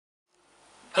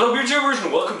Hello beer tubers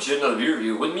and welcome to another beer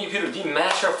review with me, Peter, the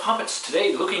Master of Puppets.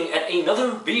 Today looking at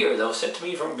another beer that was sent to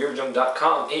me from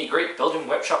beerjunk.com, a great Belgian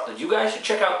web shop that you guys should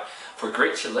check out for a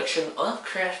great selection of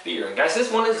craft beer. And guys, this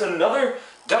one is another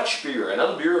Dutch beer,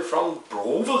 another beer from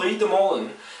Brewery de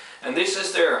Molen. And this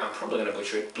is their, I'm probably going to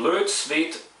butcher it, Bloed,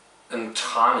 Zweet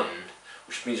Tranen,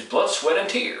 which means blood, sweat and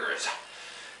tears.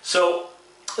 So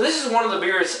this is one of the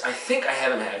beers I think I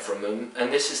haven't had from them,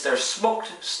 and this is their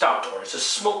smoked stout, or it's a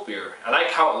smoked beer. I like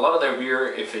how a lot of their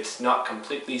beer, if it's not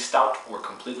completely stout or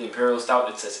completely imperial stout,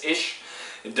 it says ish.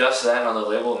 It does that on the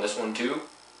label in this one too.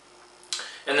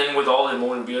 And then with all the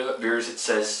Molen beers, it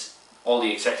says all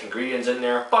the exact ingredients in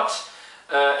there. But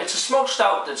it's a smoked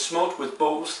stout that's smoked with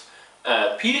both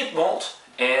peated malt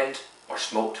and, or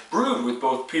brewed with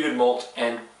both peated malt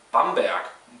and Bamberg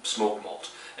smoked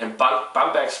malt. And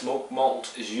Bamberg smoked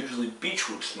malt is usually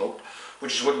beechwood smoked,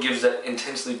 which is what gives that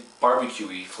intensely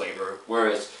barbecue-y flavor,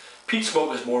 whereas peat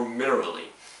smoked is more minerally.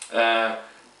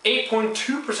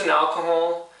 8.2%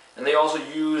 alcohol, and they also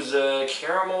use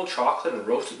caramel, chocolate, and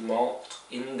roasted malt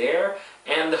in there,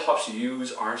 and the hops you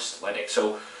use are Slatic.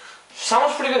 So,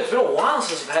 sounds pretty good. It's been a while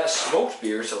since I've had a smoked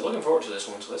beer, so looking forward to this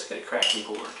one, so let's get it cracked and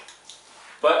poured.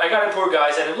 But I got it poured,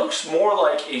 guys, and it looks more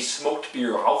like a smoked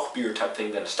beer, Rauchbier type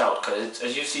thing than a stout, because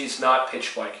as you see, it's not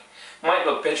pitch black. It might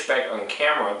look pitch black on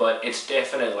camera, but it's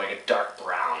definitely like a dark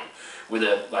brown with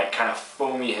a like kind of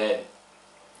foamy head.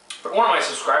 But one of my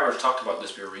subscribers talked about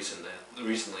this beer recently,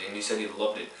 and he said he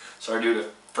loved it. Sorry, dude,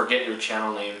 to forget your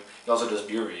channel name. He also does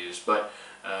beer reviews, but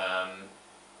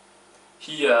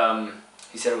he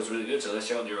said it was really good, so let's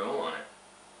check out the aroma on it.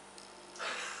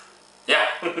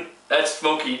 Yeah, that's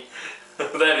smoky.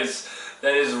 that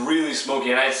is really smoky,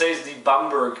 and I'd say it's the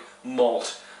Bamberg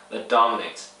malt that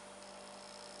dominates.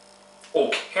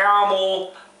 Oh,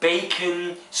 caramel,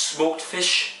 bacon, smoked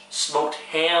fish, smoked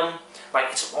ham.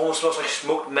 Like, it almost smells like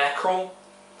smoked mackerel.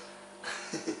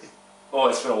 Oh,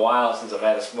 it's been a while since I've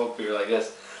had a smoked beer like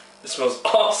this. This smells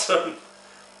awesome.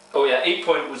 Oh yeah,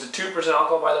 2%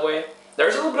 alcohol, by the way.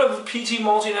 There's a little bit of peaty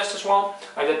maltiness as well.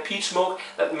 I got peat smoke,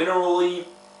 that minerally,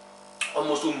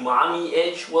 almost umami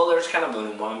edge. Well, there's kind of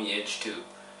an umami edge to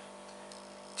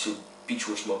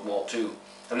beechwood smoked malt too.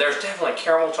 And there's definitely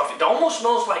caramel toffee. It almost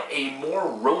smells like a more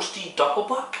roasty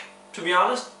doppelbock, to be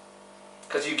honest.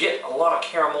 Because you get a lot of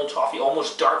caramel toffee,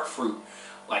 almost dark fruit,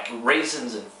 like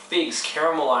raisins and figs,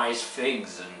 caramelized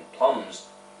figs and plums.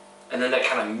 And then that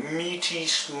kind of meaty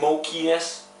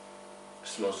smokiness. It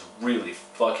smells really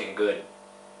fucking good.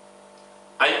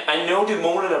 I know the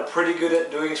Molen are pretty good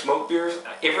at doing smoked beers.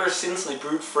 Ever since they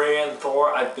brewed Freya and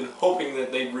Thor, I've been hoping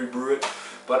that they'd rebrew it,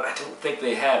 but I don't think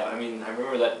they have. I mean, I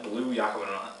remember that blue Jakob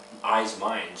and Eyes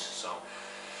Mines, so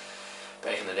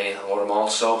back in the day, the water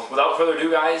malt. So without further ado,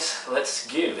 guys, let's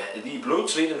give the Bloed,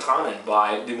 Zweet Tranen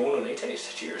by the Molen a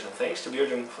taste. Cheers, and thanks to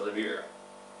Beerjunk for the beer.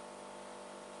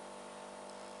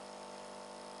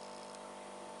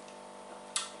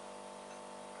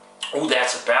 Oh,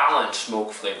 that's a balanced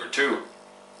smoke flavor too.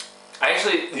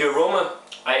 The aroma,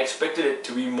 I expected it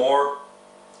to be more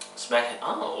smacking.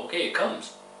 Oh, okay, it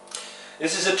comes.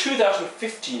 This is a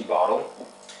 2015 bottle,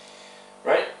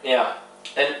 right? Yeah,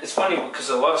 and it's funny because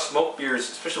a lot of smoked beers,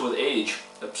 especially with age,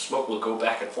 the smoke will go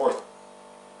back and forth.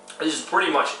 This is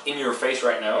pretty much in your face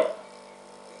right now.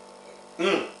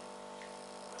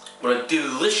 But a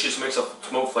delicious mix of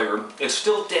smoke flavor. It's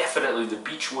still definitely the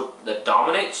beechwood that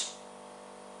dominates.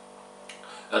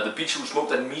 The beechwood smoke,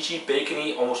 that meaty,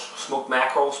 bacony, almost smoked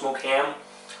mackerel, smoked ham,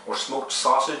 or smoked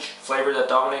sausage flavor that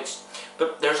dominates.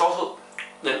 But there's also,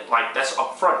 like, that's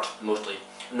up front mostly.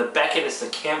 And the back end is the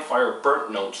campfire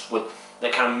burnt notes with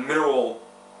that kind of mineral,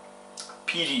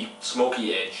 peaty,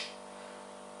 smoky edge.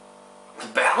 The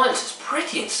balance is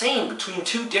pretty insane between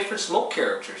two different smoke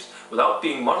characters without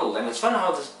being muddled. And it's fun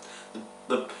how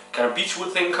the kind of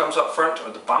beechwood thing comes up front,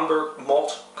 or the Bamberg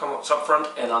malt comes up front,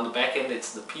 and on the back end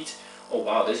it's the peat. Oh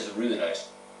wow, this is really nice.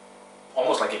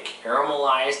 Almost like a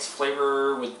caramelized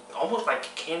flavor with almost like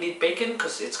candied bacon,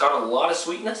 because it's got a lot of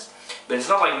sweetness. But it's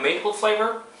not like maple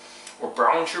flavor or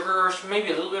brown sugar, or maybe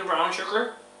a little bit of brown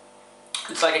sugar.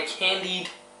 It's like a candied,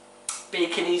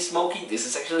 bacony, smoky. This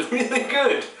is actually really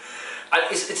good.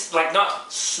 It's like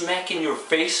not smack in your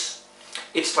face.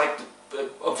 It's like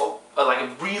a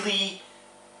really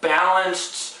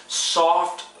balanced,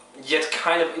 soft, yet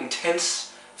kind of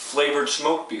intense flavored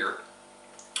smoked beer.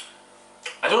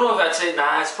 I don't know if I'd say,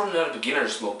 nah, it's probably not a beginner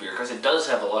smoke beer, because it does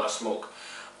have a lot of smoke.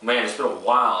 Man, it's been a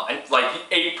while. And like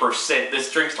 8%,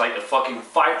 this drink's like a fucking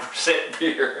 5%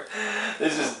 beer.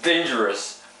 This is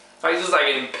dangerous. Like, this is like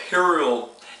an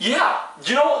imperial. Yeah,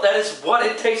 you know, that is what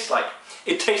it tastes like.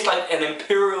 It tastes like an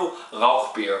imperial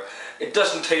Rauchbier. It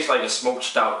doesn't taste like a smoked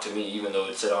stout to me, even though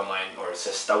it said online, or it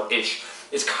says Stout-ish.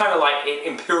 It's kind of like an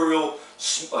imperial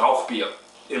Rauchbier,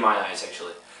 in my eyes,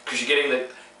 actually. Because you're getting the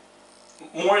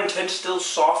more intense, still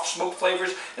soft smoke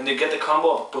flavors, and you get the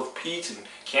combo of both peat and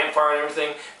campfire and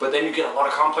everything, but then you get a lot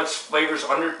of complex flavors,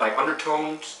 like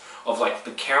undertones of like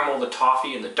the caramel, the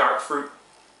toffee, and the dark fruit.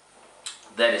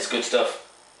 That is good stuff.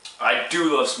 I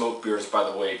do love smoked beers, by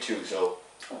the way, too, so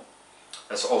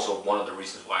that's also one of the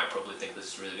reasons why I probably think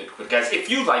this is really good. But guys, if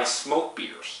you like smoked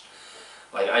beers,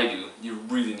 like I do, you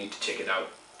really need to check it out.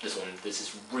 This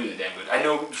is really damn good. I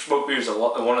know smoked beer is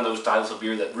one of those styles of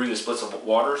beer that really splits the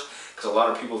waters, because a lot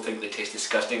of people think they taste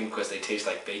disgusting because they taste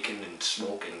like bacon and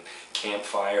smoke and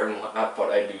campfire and whatnot,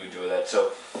 but I do enjoy that.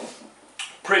 So,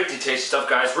 pretty tasty stuff,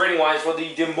 guys. Rating wise for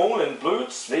the Molen Bloed,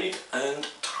 Zweet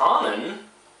Tranen,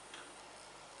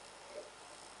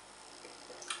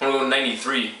 I'm going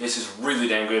 93. This is really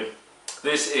damn good.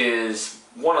 This is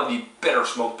one of the better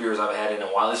smoked beers I've had in a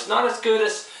while. It's not as good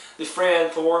as the Freya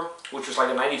and Thor, which was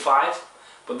like a 95,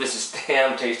 but this is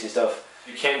damn tasty stuff.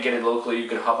 You can't get it locally, you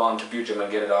can hop on to Beer Gym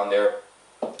and get it on there.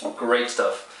 Great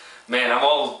stuff. Man, I'm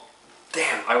all,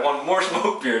 damn, I want more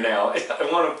smoked beer now. I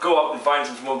want to go out and find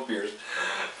some smoked beers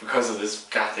because of this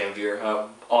goddamn beer.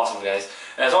 Awesome, guys.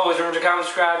 As always, remember to comment,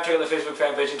 subscribe, check out the Facebook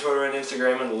fan page and Twitter and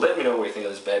Instagram, and let me know what you think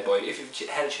of this bad boy if you've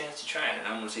had a chance to try it. And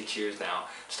I'm going to say cheers now,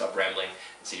 stop rambling,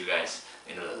 and see you guys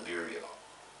in another beer review.